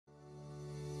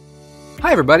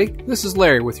Hi everybody, this is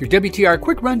Larry with your WTR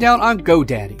Quick Rundown on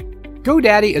GoDaddy.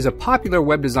 GoDaddy is a popular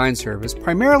web design service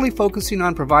primarily focusing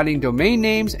on providing domain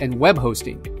names and web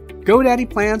hosting. GoDaddy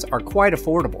plans are quite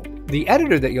affordable. The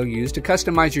editor that you'll use to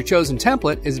customize your chosen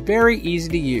template is very easy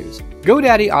to use.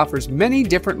 GoDaddy offers many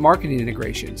different marketing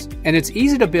integrations, and it's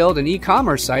easy to build an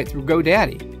e-commerce site through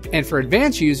GoDaddy. And for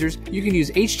advanced users, you can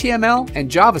use HTML and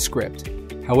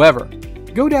JavaScript. However,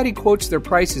 GoDaddy quotes their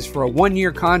prices for a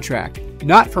one-year contract,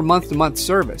 not for month-to-month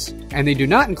service, and they do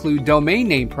not include domain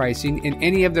name pricing in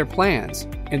any of their plans.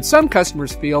 And some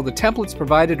customers feel the templates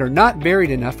provided are not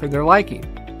varied enough for their liking.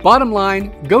 Bottom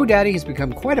line, GoDaddy has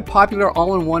become quite a popular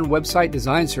all-in-one website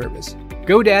design service.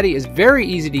 GoDaddy is very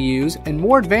easy to use, and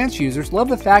more advanced users love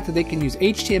the fact that they can use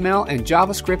HTML and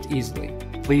JavaScript easily.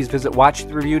 Please visit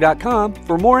watchthereview.com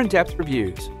for more in-depth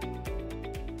reviews.